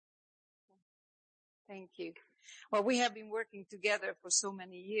Thank you. Well, we have been working together for so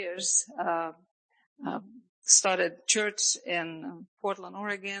many years. Started church in Portland,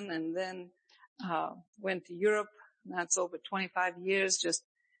 Oregon, and then went to Europe. That's over 25 years.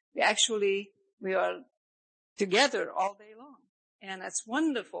 We are together all day long, and that's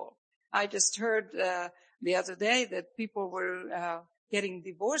wonderful. I just heard the other day that people were getting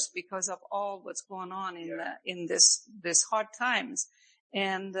divorced because of all what's going on in this hard times,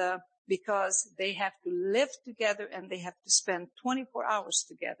 and because they have to live together and they have to spend 24 hours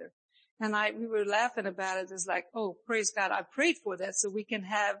together. And we were laughing about it. It's like, oh, praise God, I prayed for that so we can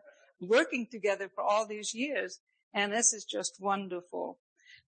have working together for all these years. And this is just wonderful.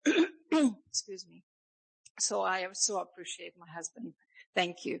 Excuse me. So I so appreciate my husband.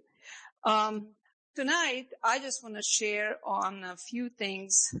 Thank you. Tonight, I just want to share on a few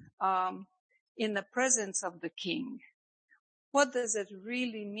things in the presence of the King. What does it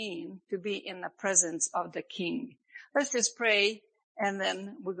really mean to be in the presence of the King? Let's just pray, and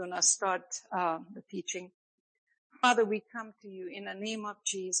then we're going to start the teaching. Father, we come to you in the name of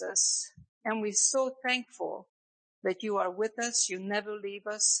Jesus, and we're so thankful that you are with us. You never leave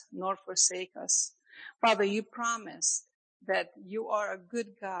us nor forsake us. Father, you promised that you are a good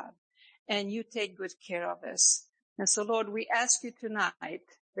God, and you take good care of us. And so, Lord, we ask you tonight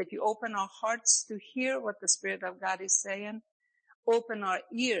that you open our hearts to hear what the Spirit of God is saying. Open our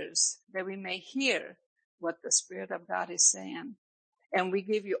ears that we may hear what the Spirit of God is saying. And we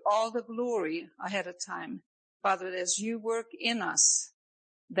give you all the glory ahead of time. Father, as you work in us,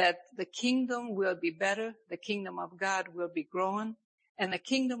 that the kingdom will be better, the kingdom of God will be growing, and the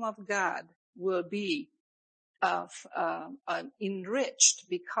kingdom of God will be enriched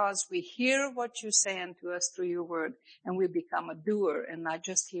because we hear what you're saying to us through your word, and we become a doer and not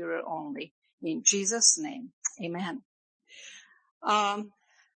just hearer only. In Jesus' name, amen.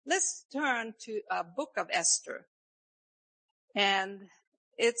 Let's turn to a book of Esther. And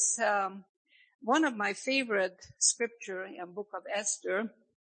it's one of my favorite scripture in book of Esther.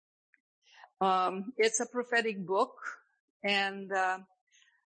 It's a prophetic book. And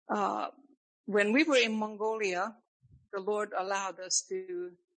when we were in Mongolia, the Lord allowed us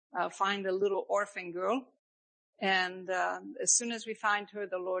to find a little orphan girl. And as soon as we find her,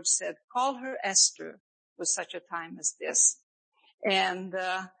 the Lord said, call her Esther for such a time as this. And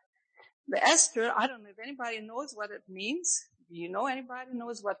the Esther, I don't know if anybody knows what it means. Do you know anybody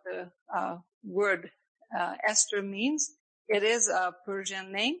knows what the word Esther means? It is a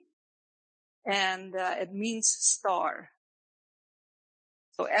Persian name, and it means star.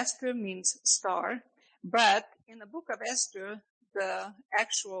 So Esther means star. But in the book of Esther, the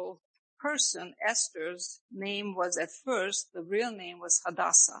actual person, Esther's name was at first, the real name was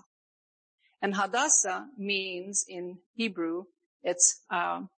Hadassah. And Hadassah means in Hebrew, it's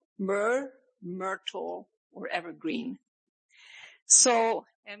myrrh, myrtle, or evergreen. So,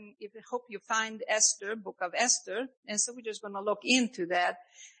 and I hope you find Esther, book of Esther. And so we're just going to look into that,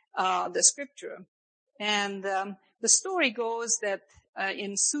 the scripture. And the story goes that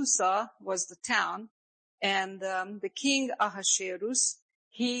in Susa was the town, and the king Ahasuerus,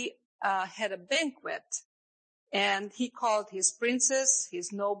 he had a banquet. And he called his princes,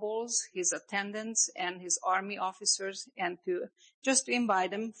 his nobles, his attendants, and his army officers, and to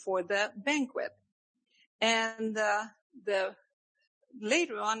invite them for the banquet. And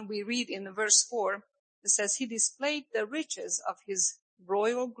later on, we read in verse 4, it says, he displayed the riches of his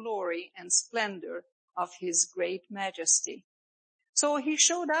royal glory and splendor of his great majesty. So he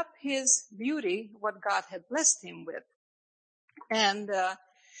showed up his beauty, what God had blessed him with. And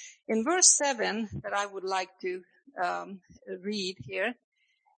in verse 7 that I would like to read here,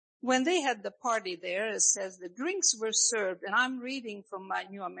 when they had the party there, it says the drinks were served, and I'm reading from my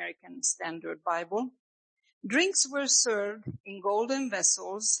New American Standard Bible. Drinks were served in golden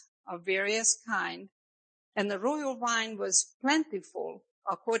vessels of various kind, and the royal wine was plentiful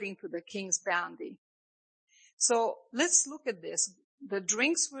according to the king's bounty. So let's look at this. The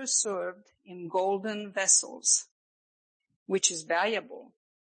drinks were served in golden vessels, which is valuable.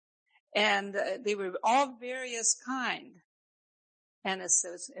 And they were all various kind. And it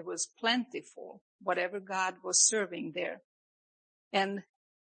says it was plentiful, whatever God was serving there. And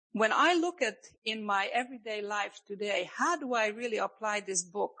when I look at in my everyday life today, how do I really apply this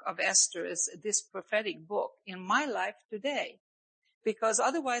book of Esther, this prophetic book, in my life today? Because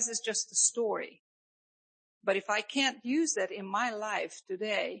otherwise it's just a story. But if I can't use that in my life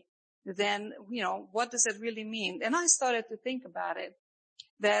today, then, what does it really mean? And I started to think about it,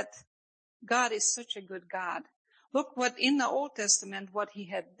 that God is such a good God. Look what in the Old Testament, what he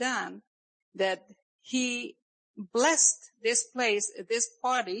had done, that he blessed this place, this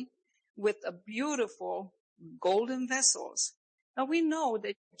party with a beautiful golden vessels. Now we know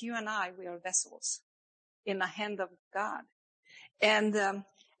that you and I, we are vessels in the hand of God. And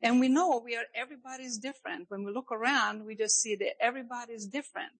we know everybody's different. When we look around, we just see that everybody's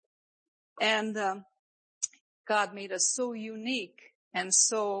different. And God made us so unique and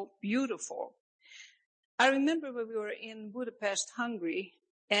so beautiful. I remember when we were in Budapest, Hungary,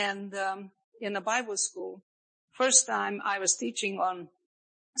 and in a Bible school, first time I was teaching on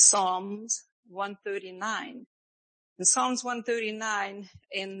Psalms 139. In Psalms 139,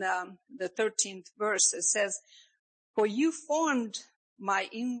 in the 13th verse, it says, "For you formed my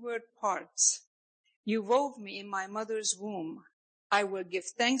inward parts. You wove me in my mother's womb. I will give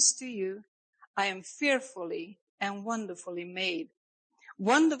thanks to you. I am fearfully and wonderfully made.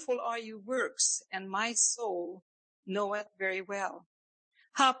 Wonderful are your works, and my soul knoweth very well.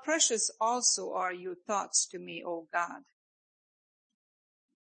 How precious also are your thoughts to me, O God."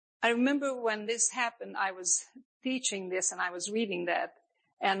 I remember when this happened, I was teaching this and I was reading that.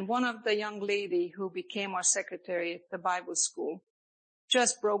 And one of the young lady who became our secretary at the Bible school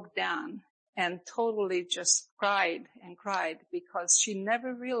just broke down and totally just cried and cried because she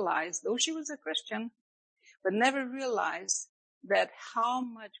never realized, though she was a Christian, but never realized that how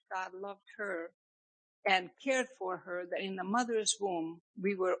much God loved her and cared for her, that in the mother's womb,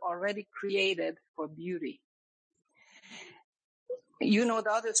 we were already created for beauty. You know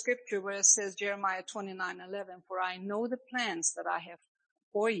the other scripture where it says, Jeremiah 29:11, "For I know the plans that I have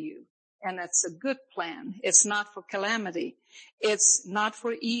for you." And it's a good plan. It's not for calamity. It's not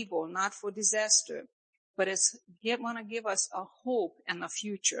for evil, not for disaster, but it's want to give us a hope and a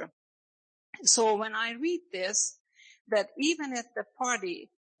future. So when I read this, that even at the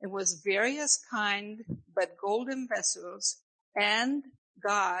party, it was various kind, but golden vessels, and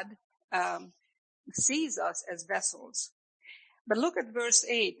God sees us as vessels. But look at verse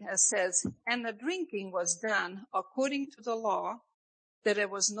 8. It says, "And the drinking was done according to the law, that there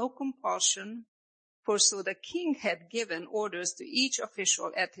was no compulsion, for so the king had given orders to each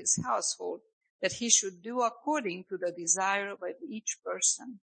official at his household that he should do according to the desire of each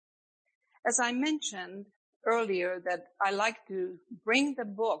person." As I mentioned earlier, that I like to bring the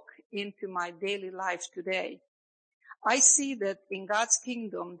book into my daily life today. I see that in God's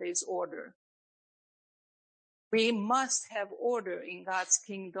kingdom there's order. We must have order in God's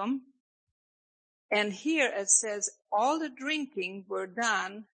kingdom. And here it says all the drinking were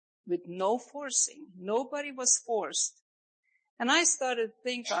done with no forcing. Nobody was forced. And I started to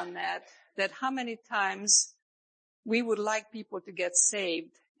think on that how many times we would like people to get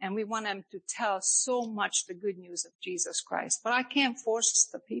saved and we want them to tell so much the good news of Jesus Christ. But I can't force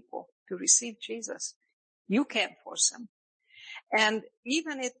the people to receive Jesus. You can't force them. And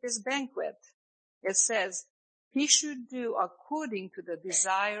even at this banquet, it says, he should do according to the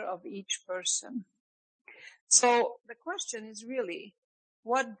desire of each person. So the question is really,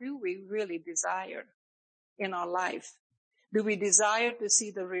 what do we really desire in our life? Do we desire to see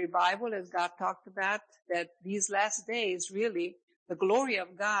the revival as God talked about, that these last days really the glory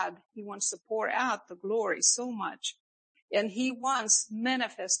of God, he wants to pour out the glory so much. And he wants to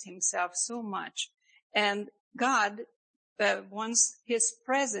manifest himself so much. And God wants his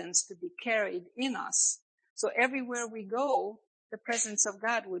presence to be carried in us. So everywhere we go, the presence of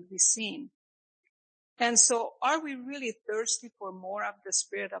God would be seen. And so are we really thirsty for more of the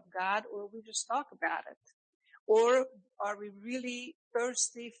Spirit of God, or we just talk about it? Or are we really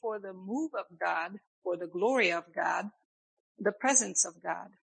thirsty for the move of God, for the glory of God, the presence of God?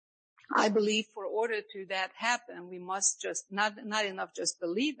 I believe for order to that happen, we must just, not enough just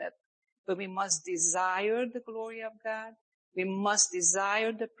believe it, but we must desire the glory of God. We must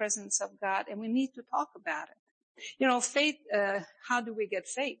desire the presence of God, and we need to talk about it. You know, faith, how do we get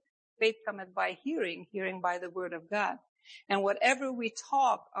faith? Faith cometh by hearing, hearing by the word of God. And whatever we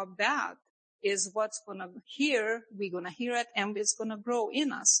talk about is what's going to hear, we're going to hear it, and it's going to grow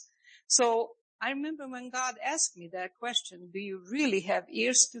in us. So I remember when God asked me that question, do you really have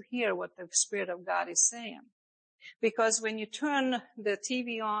ears to hear what the Spirit of God is saying? Because when you turn the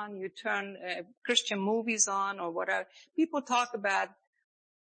TV on, you turn Christian movies on or whatever, people talk about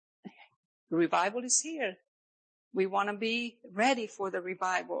revival is here. We want to be ready for the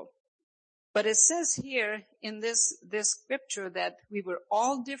revival. But it says here in this scripture that we were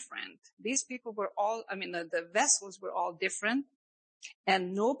all different. These people were all, the vessels were all different,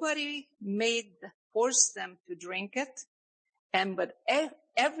 and nobody forced them to drink it. But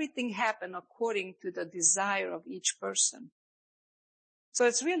everything happened according to the desire of each person. So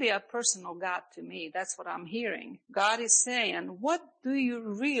it's really a personal God to me. That's what I'm hearing. God is saying, what do you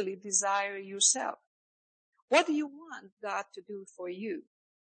really desire yourself? What do you want God to do for you?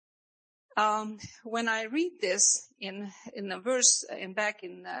 when I read this in a verse back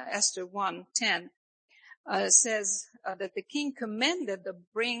in Esther 1:10, it says that the king commanded to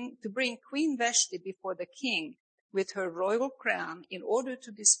bring Queen Vashti before the king with her royal crown in order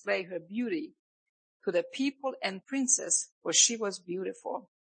to display her beauty to the people and princess, for she was beautiful.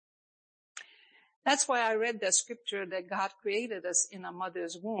 That's why I read the scripture that God created us in a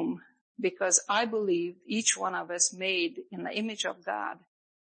mother's womb, because I believe each one of us made in the image of God.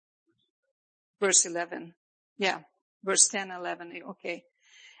 Verse 11. Yeah, verse 10, 11. Okay.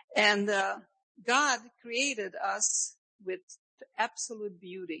 And God created us with absolute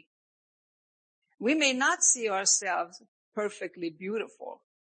beauty. We may not see ourselves perfectly beautiful,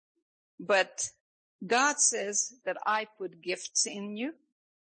 but God says that I put gifts in you.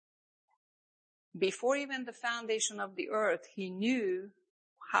 Before even the foundation of the earth, he knew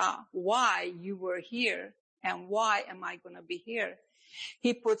why you were here and why am I going to be here.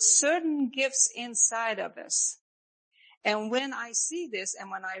 He put certain gifts inside of us. And when I see this and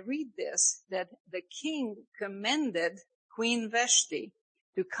when I read this, that the king commended Queen Vashti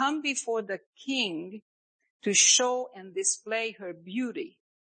to come before the king to show and display her beauty,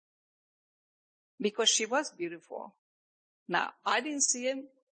 because she was beautiful. Now, I didn't see him.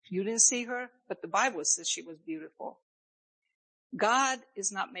 You didn't see her, but the Bible says she was beautiful. God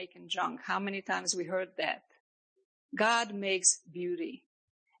is not making junk. How many times we heard that? God makes beauty.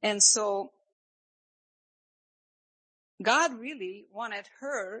 And so God really wanted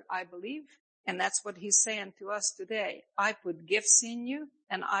her, I believe, and that's what he's saying to us today. I put gifts in you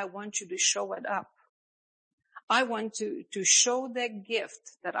and I want you to show it up. I want to show that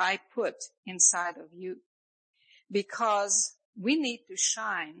gift that I put inside of you, because we need to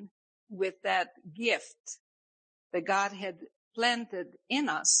shine with that gift that God had planted in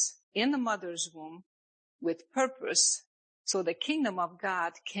us in the mother's womb with purpose, so the kingdom of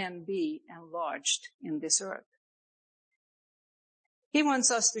God can be enlarged in this earth. He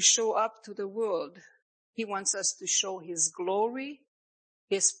wants us to show up to the world. He wants us to show his glory,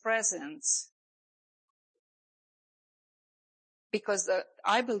 his presence, because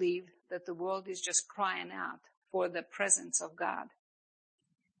I believe that the world is just crying out for the presence of God.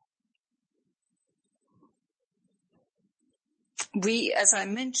 We, as I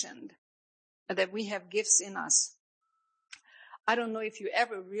mentioned, that we have gifts in us. I don't know if you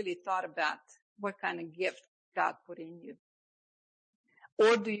ever really thought about what kind of gift God put in you.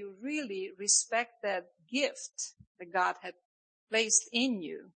 Or do you really respect that gift that God had placed in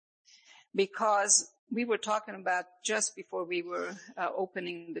you? Because we were talking about just before we were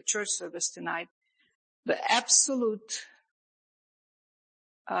opening the church service tonight, the absolute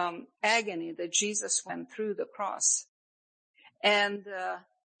agony that Jesus went through the cross. And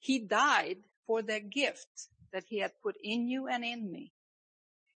he died for that gift that he had put in you and in me.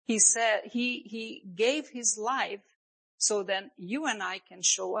 He said he gave his life so that you and I can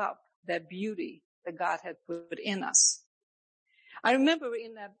show up that beauty that God had put in us. I remember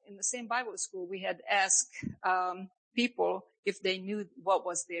in the same Bible school, we had asked people if they knew what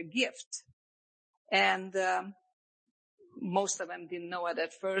was their gift. And most of them didn't know it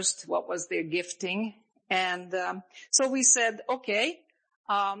at first, what was their gifting. And so we said, okay,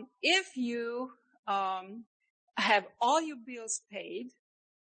 if you have all your bills paid,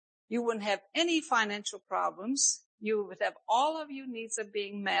 you wouldn't have any financial problems, you would have all of your needs are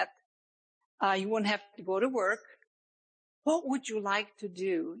being met, you wouldn't have to go to work, what would you like to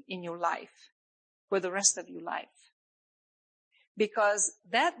do in your life for the rest of your life? Because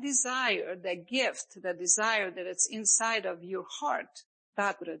that desire, that gift, that desire that it's inside of your heart,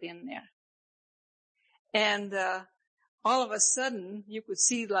 God put it in there. And all of a sudden, you could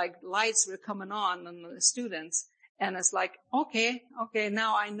see like lights were coming on the students. And it's like, okay,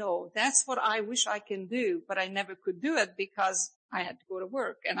 now I know. That's what I wish I can do, but I never could do it because I had to go to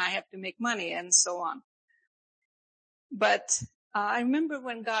work and I have to make money and so on. But I remember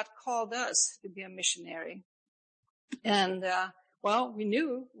when God called us to be a missionary. And well, we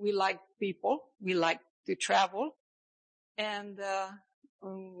knew we liked people. We liked to travel. And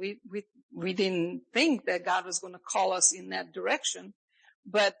we didn't think that God was going to call us in that direction,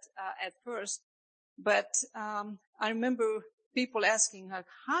 but at first. But I remember people asking her,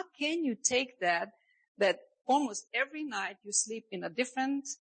 how can you take that almost every night you sleep in a different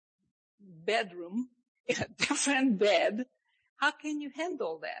bedroom, in a different bed? How can you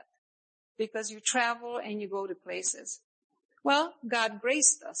handle that? Because you travel and you go to places. Well, God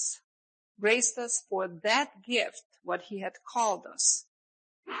graced us for that gift, what he had called us.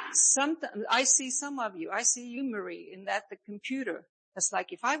 Sometimes I see some of you, I see you, Marie, in the computer. It's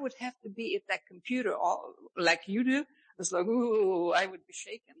like, if I would have to be at that computer all like you do, it's like, ooh, I would be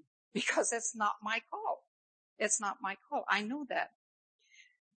shaken. because it's not my call. It's not my call. I know that.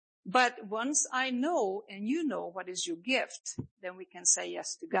 But once I know and you know what is your gift, then we can say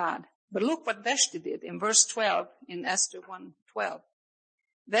yes to God. But look what Vashti did in verse 12 in Esther 1:12.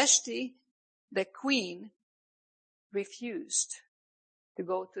 Vashti, the queen, refused to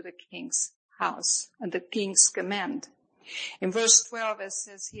go to the king's house and the king's command. In verse 12 it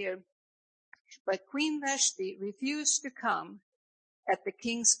says here, but Queen Vashti refused to come at the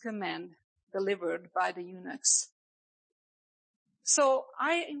king's command delivered by the eunuchs. So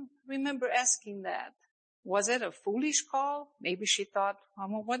I remember asking that. Was it a foolish call? Maybe she thought,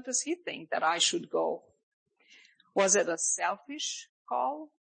 well, what does he think that I should go? Was it a selfish call?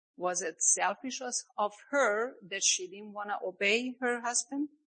 Was it selfish of her that she didn't want to obey her husband?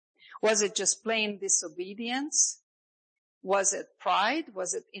 Was it just plain disobedience? Was it pride?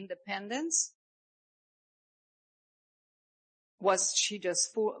 Was it independence? Was she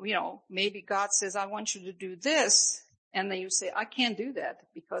just maybe God says, I want you to do this. And then you say, I can't do that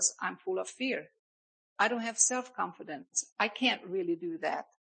because I'm full of fear. I don't have self-confidence. I can't really do that.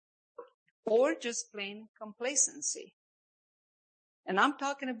 Or just plain complacency. And I'm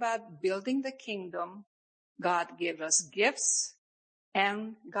talking about building the kingdom. God gave us gifts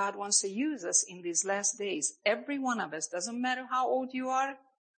and God wants to use us in these last days. Every one of us, doesn't matter how old you are,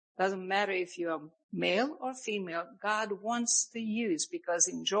 doesn't matter if you're male or female, God wants to use, because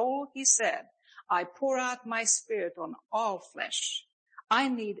in Joel he said, I pour out my spirit on all flesh. I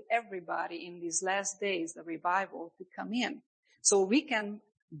need everybody in these last days, the revival, to come in so we can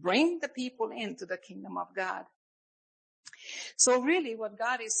bring the people into the kingdom of God. So really what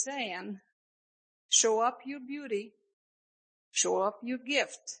God is saying, show up your beauty, show up your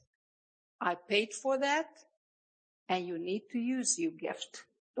gift. I paid for that and you need to use your gift,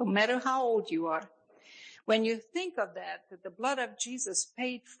 no matter how old you are. When you think of that the blood of Jesus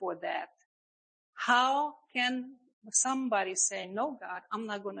paid for that, how can somebody say, no, God, I'm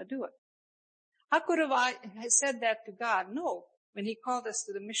not going to do it? How could have I said that to God? No, when he called us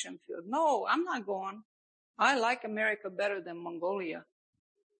to the mission field. No, I'm not going. I like America better than Mongolia.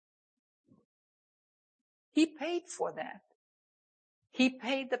 He paid for that. He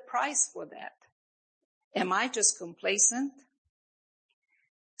paid the price for that. Am I just complacent?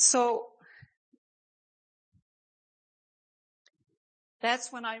 So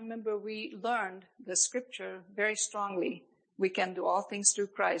that's when I remember we learned the scripture very strongly. We can do all things through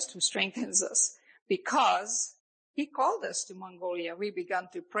Christ who strengthens us, because he called us to Mongolia. We began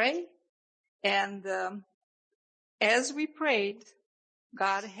to pray, and as we prayed,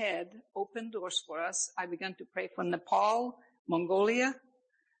 God had opened doors for us. I began to pray for Nepal, Mongolia,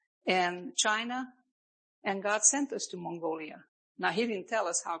 and China, and God sent us to Mongolia. Now, he didn't tell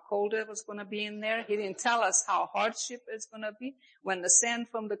us how cold it was going to be in there. He didn't tell us how hardship it's going to be. When the sand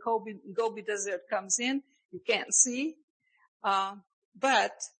from the Gobi Desert comes in, you can't see.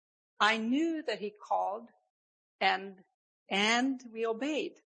 But I knew that he called, and we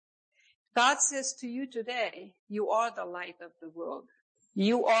obeyed. God says to you today, you are the light of the world.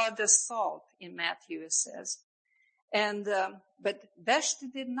 You are the salt, in Matthew it says. And, but Vashti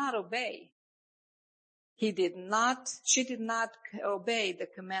did not obey. She did not obey the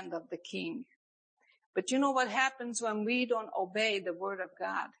command of the king. But you know what happens when we don't obey the word of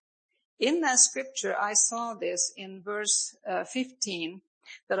God? In that scripture, I saw this in verse 15,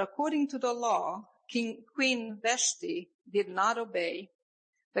 that according to the law, Queen Vashti did not obey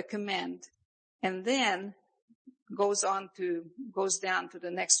the command, and then goes down to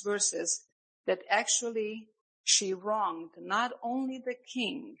the next verses, that actually she wronged not only the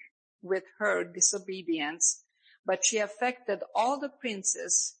king with her disobedience, but she affected all the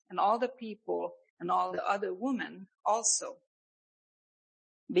princes and all the people and all the other women also,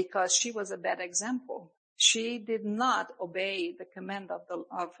 because she was a bad example. She did not obey the command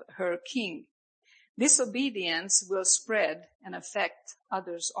of her king. Disobedience will spread and affect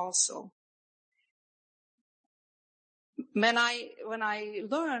others also. When I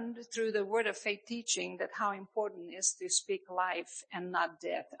learned through the Word of Faith teaching that how important it is to speak life and not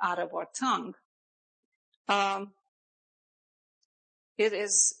death out of our tongue, it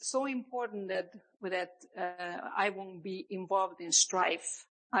is so important that I won't be involved in strife.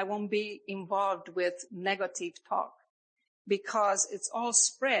 I won't be involved with negative talk, because it's all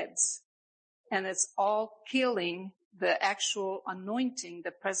spreads and it's all killing the actual anointing,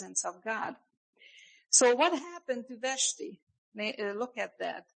 the presence of God. So what happened to Vashti? Look at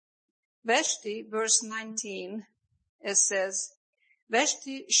that. Vashti, verse 19, it says,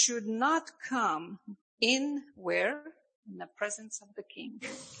 Vashti should not come in where? In the presence of the king.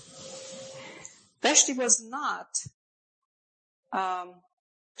 Vashti was not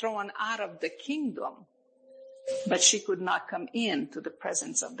thrown out of the kingdom, but she could not come into the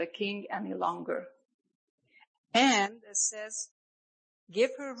presence of the king any longer. And it says,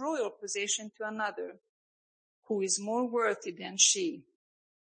 give her royal position to another who is more worthy than she.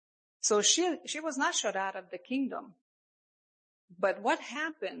 So she was not shut out of the kingdom. But what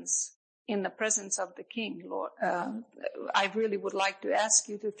happens in the presence of the king, Lord? I really would like to ask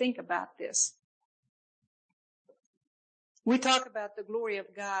you to think about this. We talk about the glory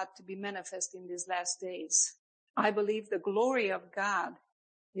of God to be manifest in these last days. I believe the glory of God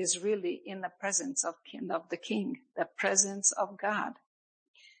is really in the presence of the king, the presence of God.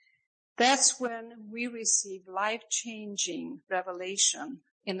 That's when we receive life-changing revelation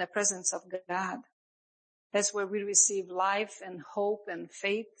in the presence of God. That's where we receive life and hope and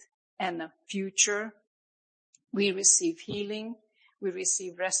faith and a future. We receive healing. We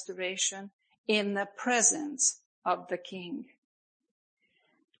receive restoration in the presence of the king.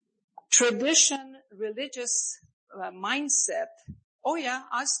 Tradition, religious mindset. Oh yeah,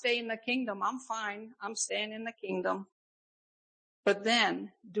 I'll stay in the kingdom. I'm fine. I'm staying in the kingdom. But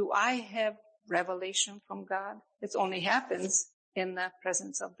then, do I have revelation from God? It only happens in the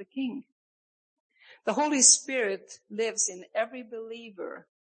presence of the king. The Holy Spirit lives in every believer,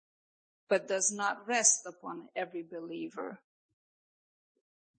 but does not rest upon every believer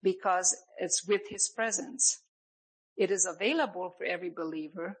because it's with his presence. It is available for every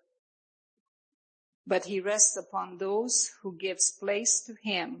believer, but he rests upon those who gives place to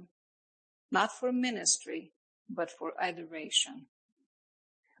him, not for ministry, but for adoration.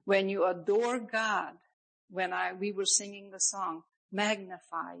 When you adore God, we were singing the song,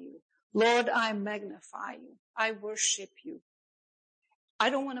 magnify you. Lord, I magnify you. I worship you. I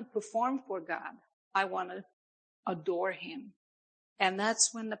don't want to perform for God. I want to adore him. And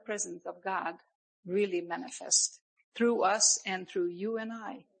that's when the presence of God really manifests through us and through you and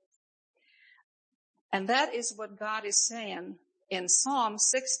I. And that is what God is saying in Psalm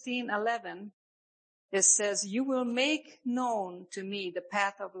 16:11. It says, you will make known to me the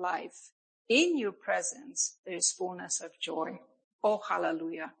path of life. In your presence, there is fullness of joy. Oh,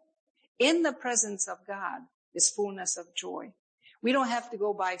 hallelujah. In the presence of God is fullness of joy. We don't have to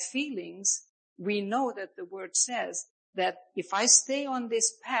go by feelings. We know that the word says that if I stay on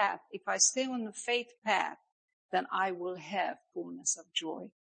this path, if I stay on the faith path, then I will have fullness of joy.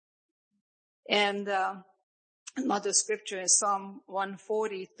 And another scripture is Psalm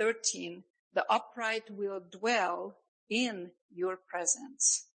 140:13. The upright will dwell in your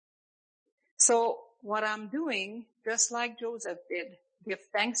presence. So what I'm doing, just like Joseph did, give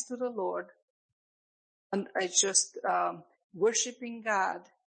thanks to the Lord. And it's just worshiping God.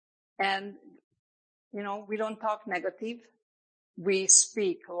 And, we don't talk negative. We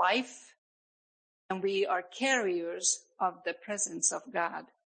speak life. And we are carriers of the presence of God.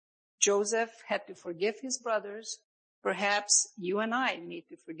 Joseph had to forgive his brothers. Perhaps you and I need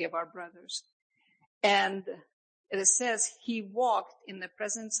to forgive our brothers. And it says he walked in the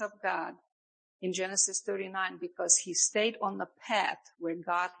presence of God in Genesis 39 because he stayed on the path where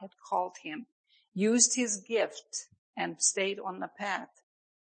God had called him, used his gift, and stayed on the path.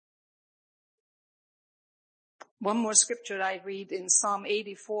 One more scripture I read in Psalm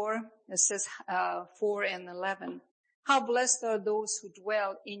 84. It says 4 and 11. How blessed are those who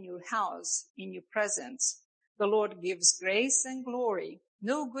dwell in your house, in your presence. The Lord gives grace and glory.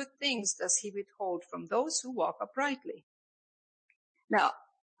 No good things does he withhold from those who walk uprightly. Now,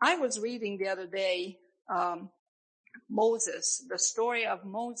 I was reading the other day Moses, the story of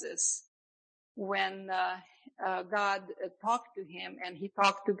Moses, when God talked to him and he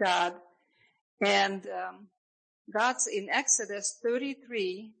talked to God. And God's in Exodus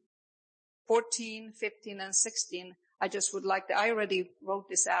 33, 14, 15, and 16. I already wrote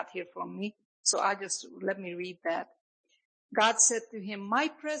this out here from me, so let me read that. God said to him, my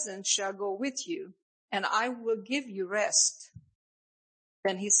presence shall go with you, and I will give you rest.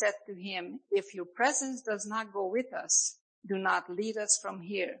 Then he said to him, if your presence does not go with us, do not lead us from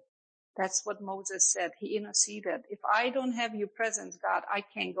here. That's what Moses said. He interceded. If I don't have your presence, God, I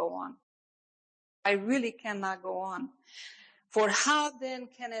can't go on. I really cannot go on. For how then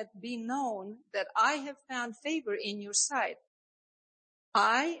can it be known that I have found favor in your sight,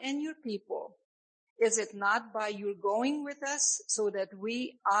 I and your people? Is it not by your going with us so that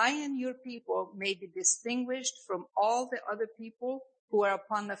I and your people may be distinguished from all the other people who are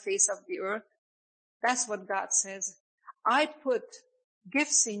upon the face of the earth? That's what God says. I put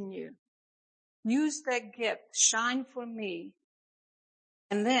gifts in you. Use that gift. Shine for me.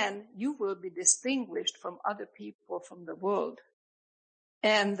 And then you will be distinguished from other people from the world.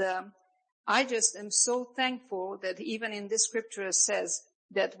 And I just am so thankful that even in this scripture it says,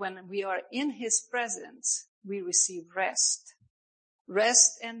 that when we are in his presence, we receive rest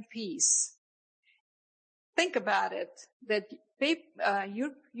and peace. Think about it, that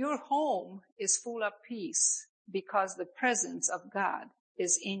your home is full of peace because the presence of God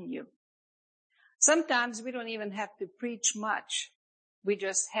is in you. Sometimes we don't even have to preach much. We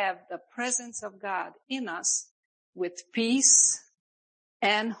just have the presence of God in us with peace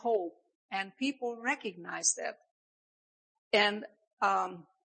and hope, and people recognize that. And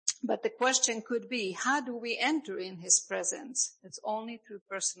but the question could be, how do we enter in his presence? It's only through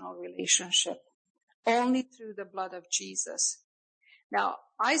personal relationship, only through the blood of Jesus. Now,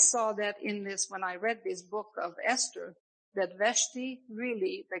 I saw that in this, when I read this book of Esther, that Vashti,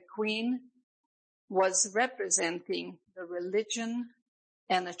 really, the queen, was representing the religion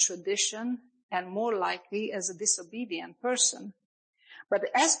and a tradition, and more likely as a disobedient person. But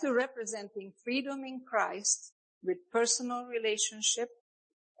Esther representing freedom in Christ with personal relationship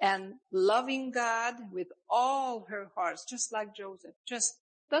and loving God with all her heart, just like Joseph. Just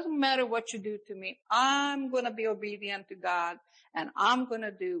doesn't matter what you do to me. I'm going to be obedient to God, and I'm going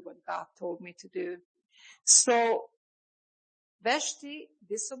to do what God told me to do. So Vashti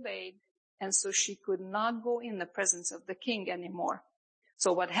disobeyed, and so she could not go in the presence of the king anymore.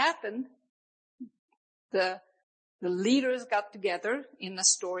 So what happened? The leaders got together in the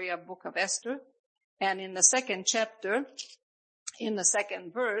story of Book of Esther, and in the second chapter, in the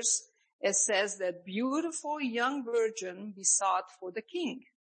second verse, it says that beautiful young virgin besought for the king.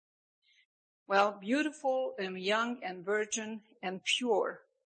 Well, beautiful and young and virgin and pure.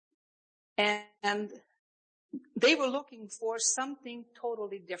 And they were looking for something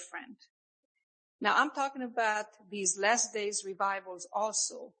totally different. Now, I'm talking about these last days revivals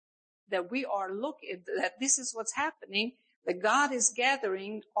also, that we are looking, that this is what's happening, that God is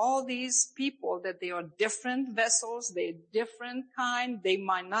gathering all these people, that they are different vessels, they're different kind, they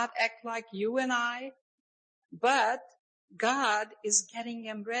might not act like you and I, but God is getting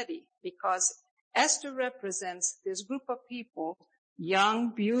them ready, because Esther represents this group of people, young,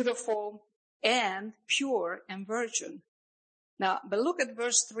 beautiful, and pure and virgin. Now, but look at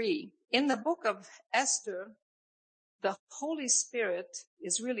verse 3. In the book of Esther, the Holy Spirit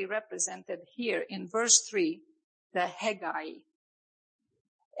is really represented here in verse 3, the Haggai.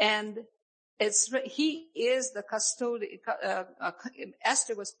 And he is the custodian.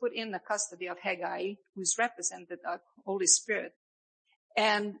 Esther was put in the custody of Haggai, who's represented the Holy Spirit.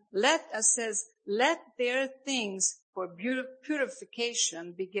 And let their things for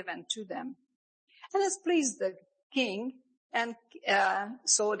purification be given to them. And it's pleased the king, and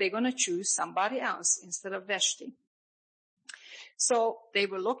so they're going to choose somebody else instead of Vashti. So they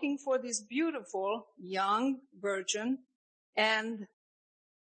were looking for this beautiful young virgin, and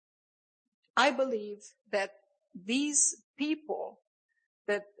I believe that these people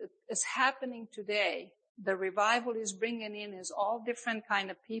that is happening today, the revival is bringing in is all different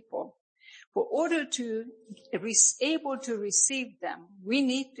kind of people. For order to be able to receive them, we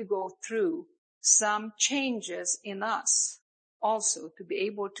need to go through some changes in us also to be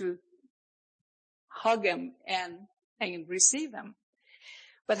able to hug them and receive them.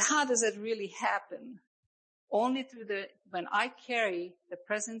 But how does it really happen? Only through when I carry the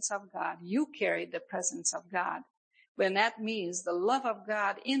presence of God, you carry the presence of God. When that means the love of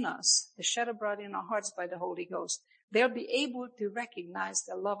God in us, the shed abroad in our hearts by the Holy Ghost, they'll be able to recognize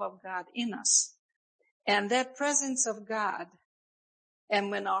the love of God in us. And that presence of God, and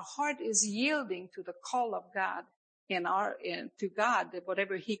when our heart is yielding to the call of God to God,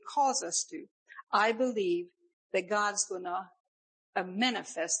 whatever he calls us to, I believe that God's going to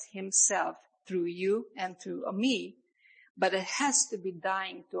manifest himself through you and through me. But it has to be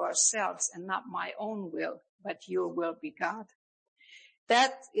dying to ourselves, and not my own will, but your will be God.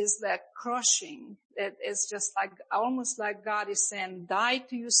 That is that crushing. It is just like, almost like God is saying, die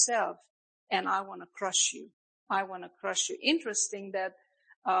to yourself, and I want to crush you. I want to crush you. Interesting that,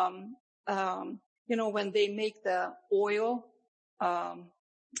 when they make the oil,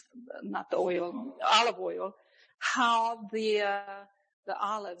 not the oil, olive oil, how the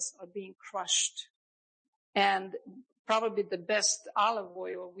olives are being crushed. And probably the best olive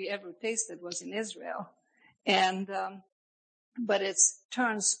oil we ever tasted was in Israel. And, but it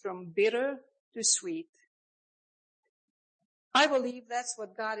turns from bitter to sweet. I believe that's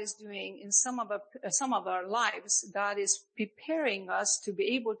what God is doing in some of our lives. God is preparing us to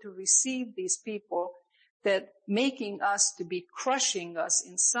be able to receive these people, that making us to be crushing us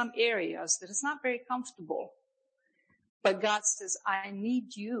in some areas that is not very comfortable. But God says, I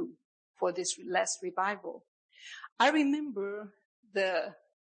need you for this last revival. I remember the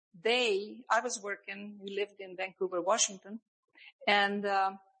day I was working, we lived in Vancouver, Washington, And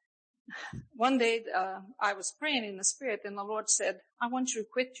one day I was praying in the Spirit, and the Lord said, I want you to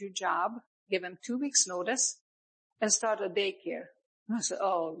quit your job, give him 2 weeks notice, and start a daycare. And I said,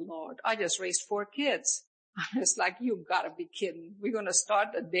 oh, Lord, I just raised 4 kids. It's like, you gotta be kidding. We're going to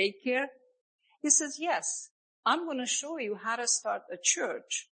start a daycare? He says, yes, I'm going to show you how to start a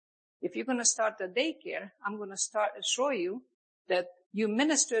church. If you're going to start a daycare, I'm going to show you that you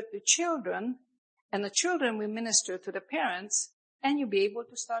minister to children, and the children will minister to the parents, and you'll be able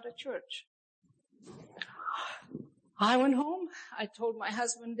to start a church. I went home. I told my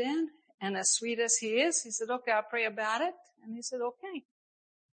husband Dan, and as sweet as he is, he said, okay, I'll pray about it. And he said, okay,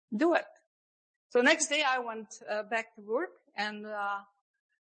 do it. So next day I went back to work, and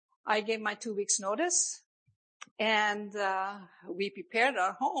I gave my 2 weeks notice, and we prepared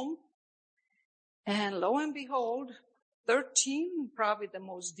our home. And lo and behold, 13, probably the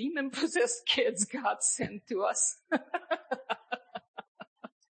most demon-possessed kids God sent to us.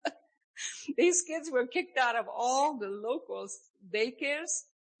 These kids were kicked out of all the local daycares,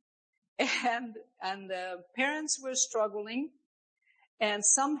 and the parents were struggling, and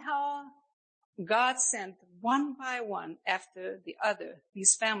somehow God sent one by one after the other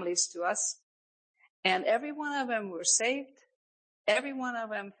these families to us, and every one of them were saved. Every one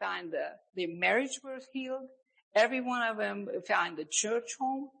of them found the marriage was healed. Every one of them found the church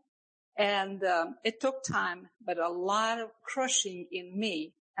home. And it took time, but a lot of crushing in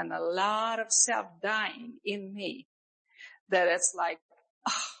me and a lot of self-dying in me, that it's like,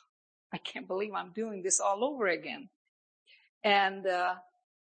 oh, I can't believe I'm doing this all over again. And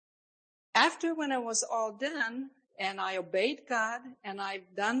after when it was all done and I obeyed God and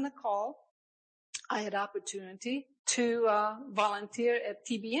I've done the call, I had opportunity to volunteer at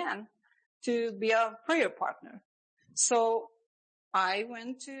TBN to be a prayer partner. So I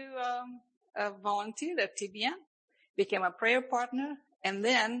went to volunteer at TBN, became a prayer partner, and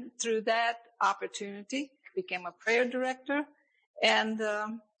then through that opportunity became a prayer director, and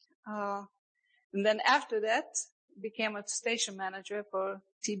then after that became a station manager for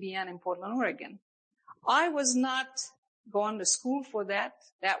TBN in Portland, Oregon. I was not going to school for that.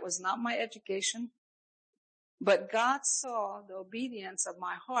 That was not my education. But God saw the obedience of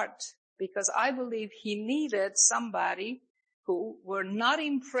my heart, because I believe he needed somebody who were not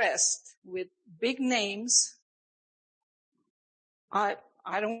impressed with big names. I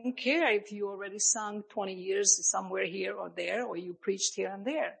don't care if you already sung 20 years somewhere here or there, or you preached here and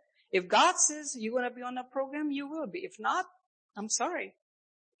there. If God says you're going to be on a program, you will be. If not, I'm sorry.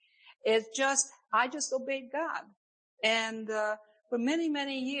 I just obeyed God. And for many,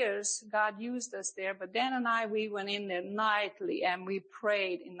 many years, God used us there. But Dan and I, we went in there nightly and we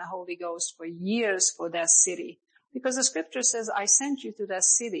prayed in the Holy Ghost for years for that city. Because the scripture says, I sent you to that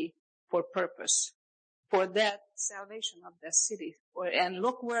city for purpose, for that salvation of that city. And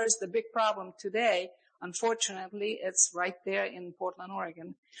look, where's the big problem today? Unfortunately, it's right there in Portland,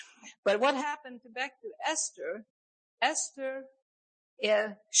 Oregon. But what happened back to Esther? Esther,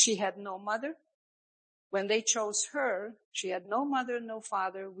 she had no mother. When they chose her, she had no mother, no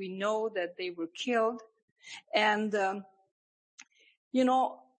father. We know that they were killed. And, let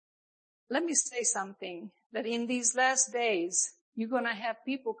me say something, that in these last days, you're going to have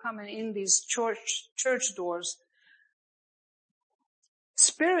people coming in these church doors.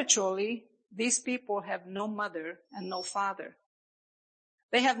 Spiritually, these people have no mother and no father.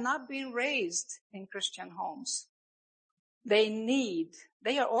 They have not been raised in Christian homes. They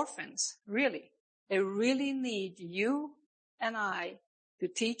are orphans, really. They really need you and I to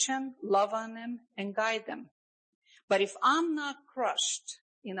teach them, love on them, and guide them. But if I'm not crushed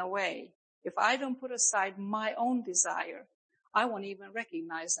in a way, if I don't put aside my own desire, I won't even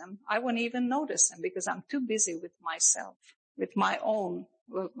recognize them. I won't even notice them, because I'm too busy with myself, with my own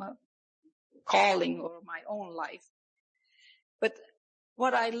calling or my own life. But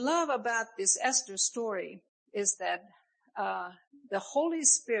what I love about this Esther story is that the Holy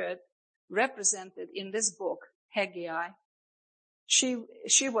Spirit represented in this book, Haggai, she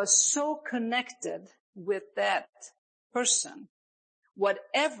was so connected with that person.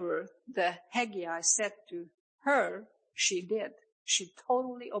 Whatever the Haggai said to her, she did. She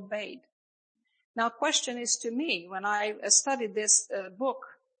totally obeyed. Now, question is to me, when I studied this book,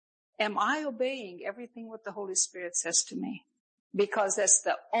 am I obeying everything what the Holy Spirit says to me? Because that's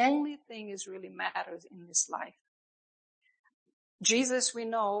the only thing is really matters in this life. Jesus, we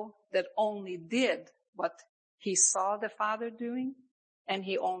know, that only did what he saw the Father doing, and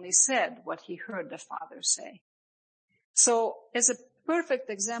he only said what he heard the Father say. So it's a perfect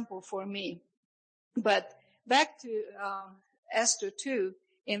example for me. But back to Esther 2,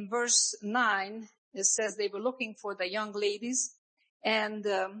 in verse 9, it says they were looking for the young ladies, And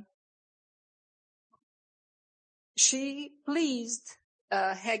she pleased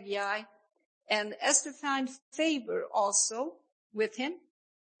Haggai, and Esther found favor also with him.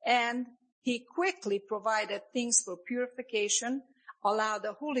 And he quickly provided things for purification, allowed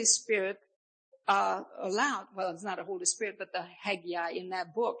the Holy Spirit, well, it's not a Holy Spirit, but the Haggai in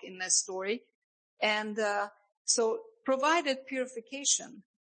that book, in that story. And so provided purification.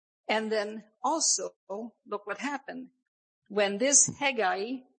 And then also, look what happened. When this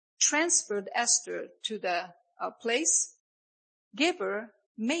Haggai transferred Esther to the place, gave her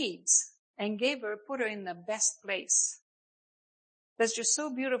maids and put her in the best place. That's just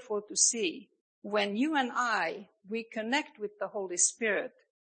so beautiful to see. When you and we connect with the Holy Spirit,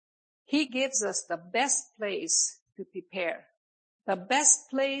 He gives us the best place to prepare, the best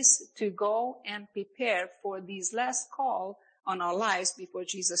place to go and prepare for these last call on our lives before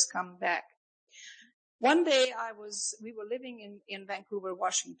Jesus comes back. One day we were living in Vancouver,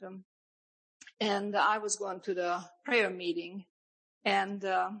 Washington, and I was going to the prayer meeting. And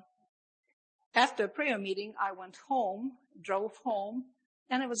after prayer meeting, I went home, drove home,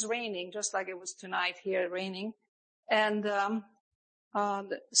 and it was raining, just like it was tonight here, raining. And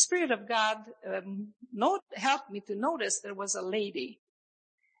the Spirit of God helped me to notice there was a lady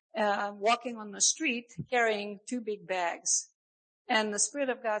walking on the street carrying 2 big bags. And the Spirit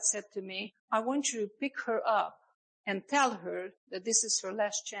of God said to me, I want you to pick her up and tell her that this is her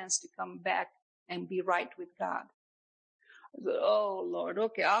last chance to come back and be right with God. I said, oh, Lord,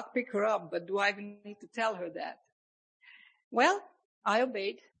 okay, I'll pick her up, but do I even need to tell her that? Well, I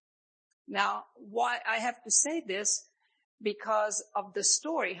obeyed. Now, why I have to say this? Because of the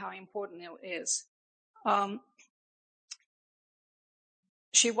story, how important it is.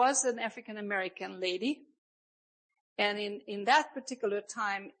 She was an African-American lady. And in that particular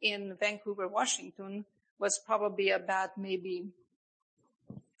time in Vancouver, Washington, was probably about maybe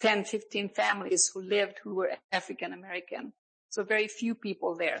 10, 15 families who were African-American. So very few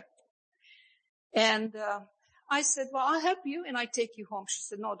people there. And I said, well, I'll help you and I take you home. She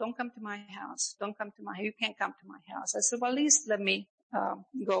said, no, don't come to my house. Don't come to my house. You can't come to my house. I said, well, at least let me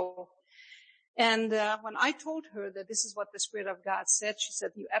go. And when I told her that this is what the Spirit of God said, she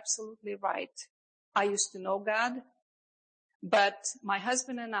said, you're absolutely right. I used to know God, but my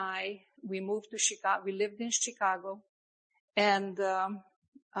husband and we moved to Chicago. We lived in Chicago, and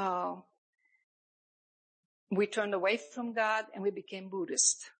we turned away from God and we became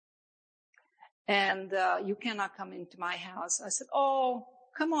Buddhist. And you cannot come into my house. I said, oh,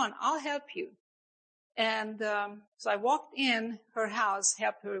 come on, I'll help you. And so I walked in her house,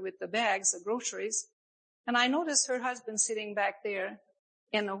 helped her with the bags, the groceries, and I noticed her husband sitting back there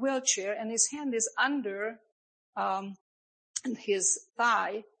in a wheelchair, and his hand is under his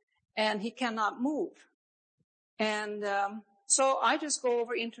thigh, and he cannot move. And so I just go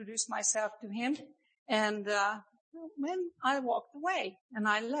over, introduce myself to him, and when I walked away and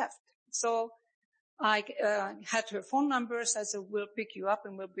I left. So I had her phone numbers. I said, we'll pick you up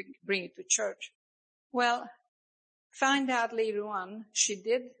and we'll bring you to church. Well, find out later on, she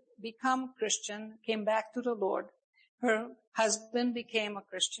did become Christian, came back to the Lord. Her husband became a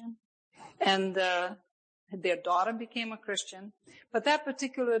Christian, and their daughter became a Christian. But that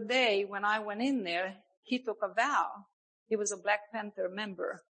particular day when I went in there, he took a vow. He was a Black Panther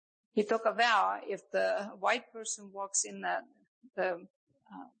member. He took a vow if the white person walks in the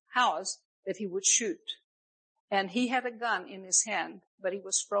house that he would shoot. And he had a gun in his hand, but he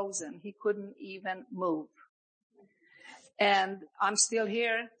was frozen. He couldn't even move. And I'm still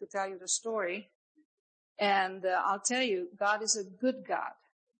here to tell you the story. And I'll tell you, God is a good God.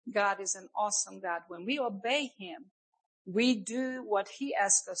 God is an awesome God. When we obey Him, we do what He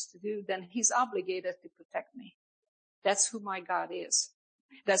asks us to do, then He's obligated to protect me. That's who my God is.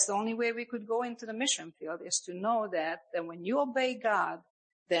 That's the only way we could go into the mission field, is to know that when you obey God,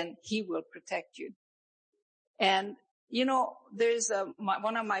 then He will protect you. And, you know, there's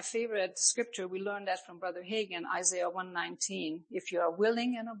one of my favorite scripture. We learned that from Brother Hagin, Isaiah 1:19. If you are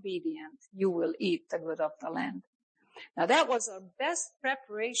willing and obedient, you will eat the good of the land. Now that was our best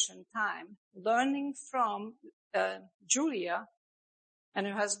preparation time, learning from Julia and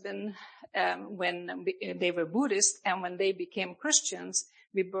her husband when they were Buddhist, and when they became Christians,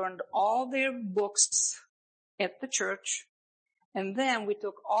 we burned all their books at the church. And then we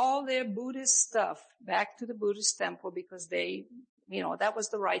took all their Buddhist stuff back to the Buddhist temple because that was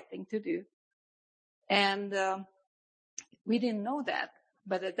the right thing to do. And we didn't know that.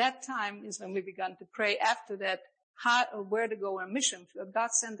 But at that time is when we began to pray. After that, where to go on mission.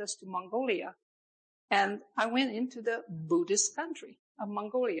 God sent us to Mongolia. And I went into the Buddhist country of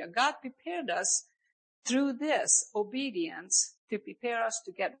Mongolia. God prepared us through this obedience to prepare us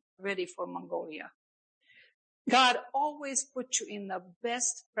to get ready for Mongolia. God always puts you in the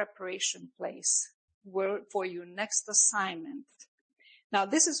best preparation place for your next assignment. Now,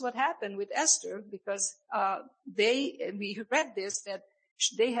 this is what happened with Esther, because we read this, that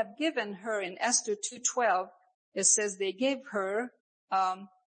they have given her in Esther 2:12. It says they gave her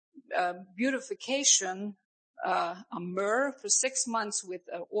beautification, a myrrh for 6 months with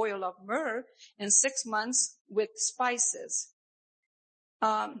oil of myrrh and 6 months with spices.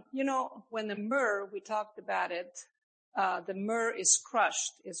 When the myrrh, we talked about it, the myrrh is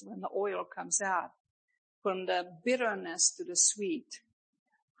crushed, is when the oil comes out, from the bitterness to the sweet.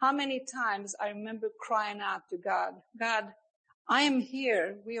 How many times I remember crying out to God, God, I am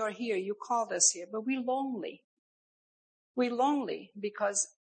here, we are here, you called us here, but we're lonely. We're lonely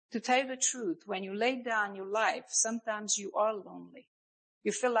because, to tell you the truth, when you lay down your life, sometimes you are lonely.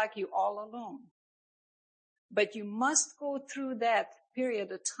 You feel like you're all alone. But you must go through that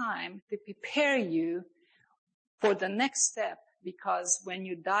period of time to prepare you for the next step, because when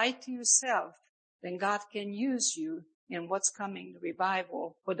you die to yourself, then God can use you in what's coming, the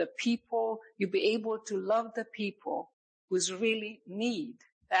revival, for the people. You'll be able to love the people who really need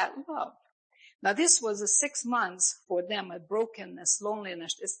that love. Now, this was 6 months for them, a brokenness,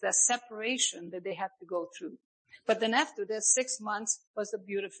 loneliness. It's the separation that they had to go through. But then after that 6 months was the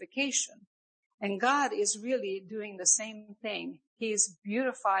beautification. And God is really doing the same thing. He is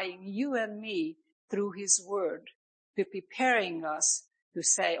beautifying you and me through His word, to preparing us to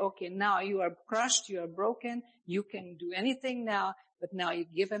say, okay, now you are crushed, you are broken, you can do anything now, but now you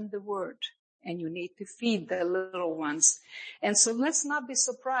give Him the word. And you need to feed the little ones. And so let's not be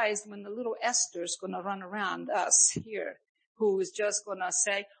surprised when the little Esther's going to run around us here, who is just going to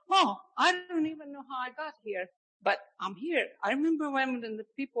say, oh, I don't even know how I got here, but I'm here. I remember when the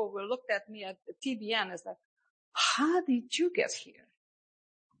people were looked at me at the TBN as like, how did you get here?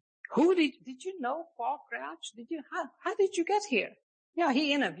 Did you know Paul Crouch? How did you get here? Yeah,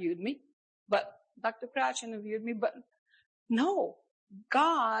 he interviewed me, but Dr. Crouch interviewed me, but no,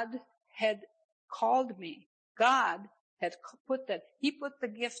 God had called me. God had He put the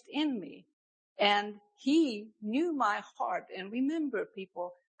gift in me, and He knew my heart. And remember,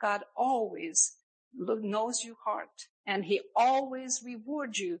 people, God always knows your heart, and He always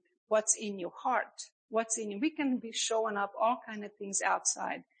rewards you what's in your heart. What's in you. We can be showing up all kind of things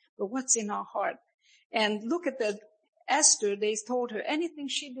outside, but what's in our heart? And look at Esther, they told her anything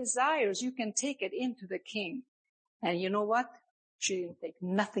she desires, you can take it into the king. And you know what? She didn't take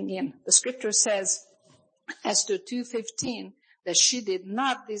nothing in. The scripture says, Esther 2:15, that she did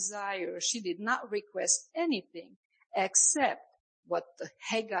not desire, she did not request anything except what the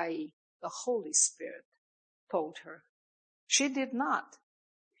Haggai, the Holy Spirit, told her. She did not.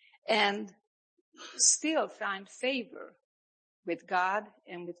 And still find favor with God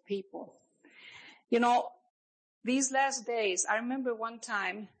and with people. These last days, I remember one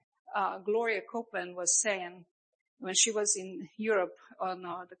time, Gloria Copeland was saying, when she was in Europe on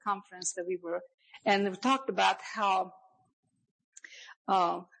the conference that we were, and we talked about how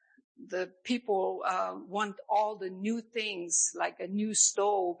the people want all the new things, like a new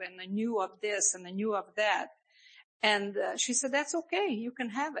stove and a new of this and a new of that. And she said, that's okay, you can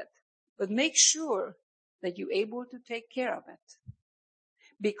have it, but make sure that you're able to take care of it.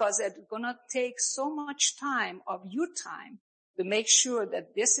 Because it's going to take so much time of your time to make sure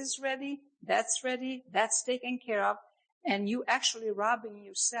that this is ready, that's taken care of, and you actually robbing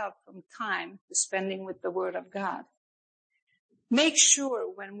yourself from time to spending with the Word of God. Make sure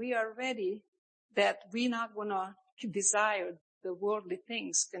when we are ready that we're not going to desire the worldly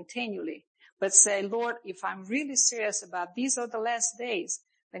things continually, but say, Lord, if I'm really serious about these are the last days,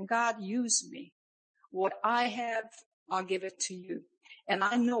 then God, use me. What I have, I'll give it to you. And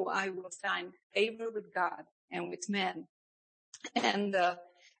I know I will find favor with God and with men. And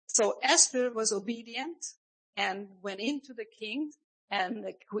so Esther was obedient and went into the king, and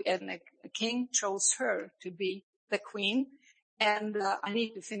the king chose her to be the queen. And I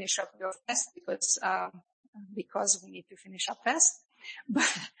need to finish up your fast because we need to finish up fast.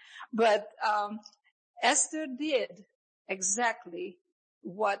 But Esther did exactly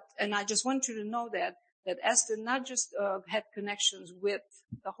what, and I just want you to know that Esther not just had connections with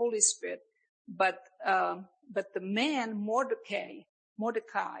the Holy Spirit, but the man Mordecai,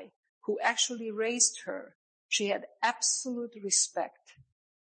 who actually raised her, she had absolute respect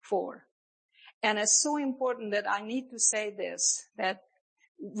for. And it's so important that I need to say this, that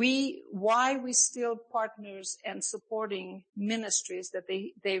we still partners and supporting ministries that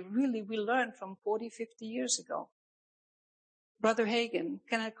we learned from 40, 50 years ago. Brother Hagin,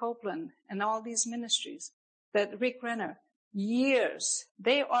 Kenneth Copeland, and all these ministries, that Rick Renner, years.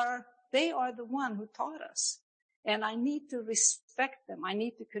 They are the one who taught us. And I need to respect them. I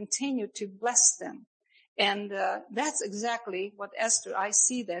need to continue to bless them. And that's exactly what Esther, I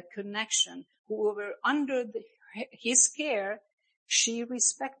see that connection. Who were under his care, she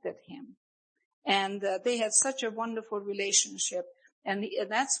respected him. And they had such a wonderful relationship. And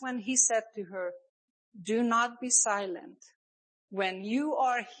that's when he said to her, do not be silent. When you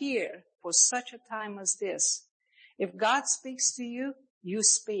are here for such a time as this, if God speaks to you, you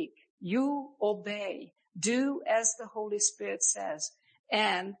speak. You obey. Do as the Holy Spirit says.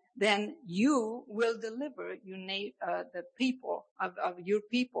 And then you will deliver the people of your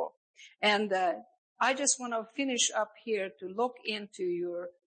people. And I just want to finish up here to look into your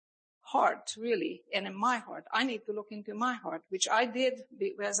heart, really. And in my heart, I need to look into my heart, which I did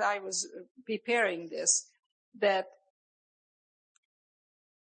as I was preparing this, that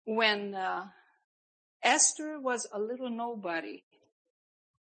when Esther was a little nobody,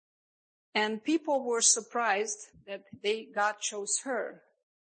 and people were surprised that God chose her.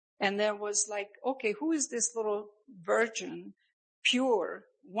 And there was like, okay, who is this little virgin, pure,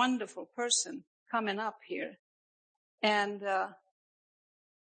 wonderful person coming up here? And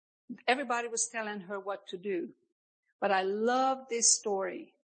everybody was telling her what to do. But I love this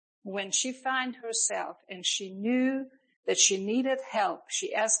story. When she found herself and she knew that she needed help,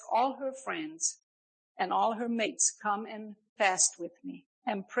 she asked all her friends and all her mates, come and fast with me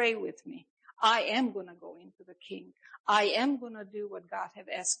and pray with me. I am going to go into the king. I am going to do what God have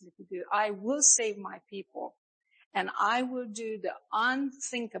asked me to do. I will save my people, and I will do the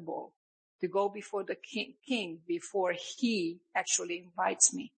unthinkable to go before the king before he actually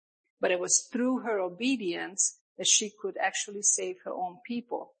invites me. But it was through her obedience that she could actually save her own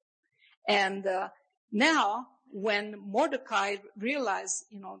people. And now when Mordecai realized,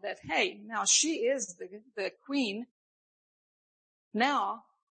 that, hey, now she is the queen, now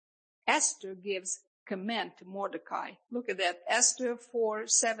Esther gives command to Mordecai. Look at that, Esther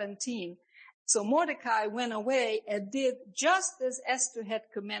 4:17. So Mordecai went away and did just as Esther had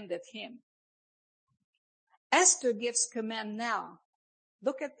commanded him. Esther gives command now.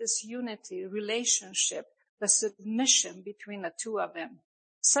 Look at this unity, relationship, the submission between the two of them.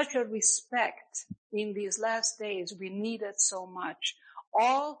 Such a respect in these last days we need it so much.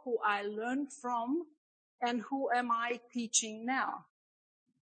 All who I learned from, and who am I teaching now?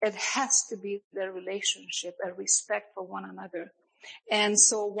 It has to be the relationship, a respect for one another. And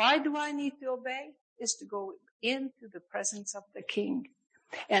so why do I need to obey? Is to go into the presence of the King.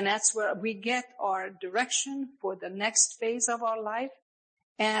 And that's where we get our direction for the next phase of our life.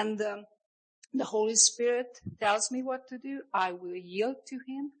 And the Holy Spirit tells me what to do. I will yield to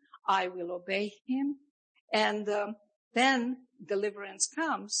him. I will obey him. And then deliverance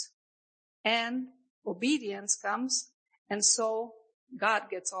comes and obedience comes. And so God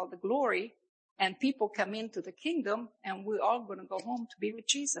gets all the glory and people come into the kingdom, and we're all going to go home to be with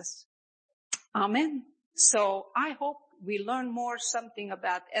Jesus. Amen. So I hope we learn something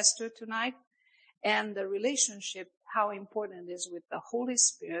about Esther tonight and the relationship, how important it is with the Holy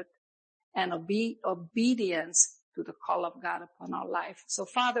Spirit and obedience to the call of God upon our life. So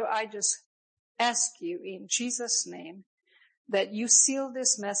Father, I just ask you in Jesus' name that you seal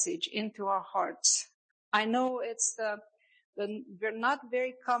this message into our hearts. I know it's the not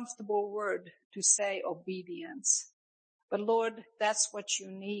very comfortable word to say, obedience. But Lord, that's what you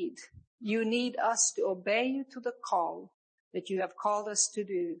need. You need us to obey you to the call that you have called us to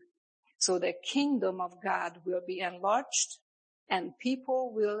do, so the kingdom of God will be enlarged and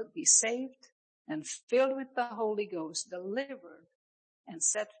people will be saved and filled with the Holy Ghost, delivered and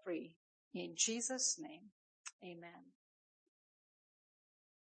set free. In Jesus' name, amen.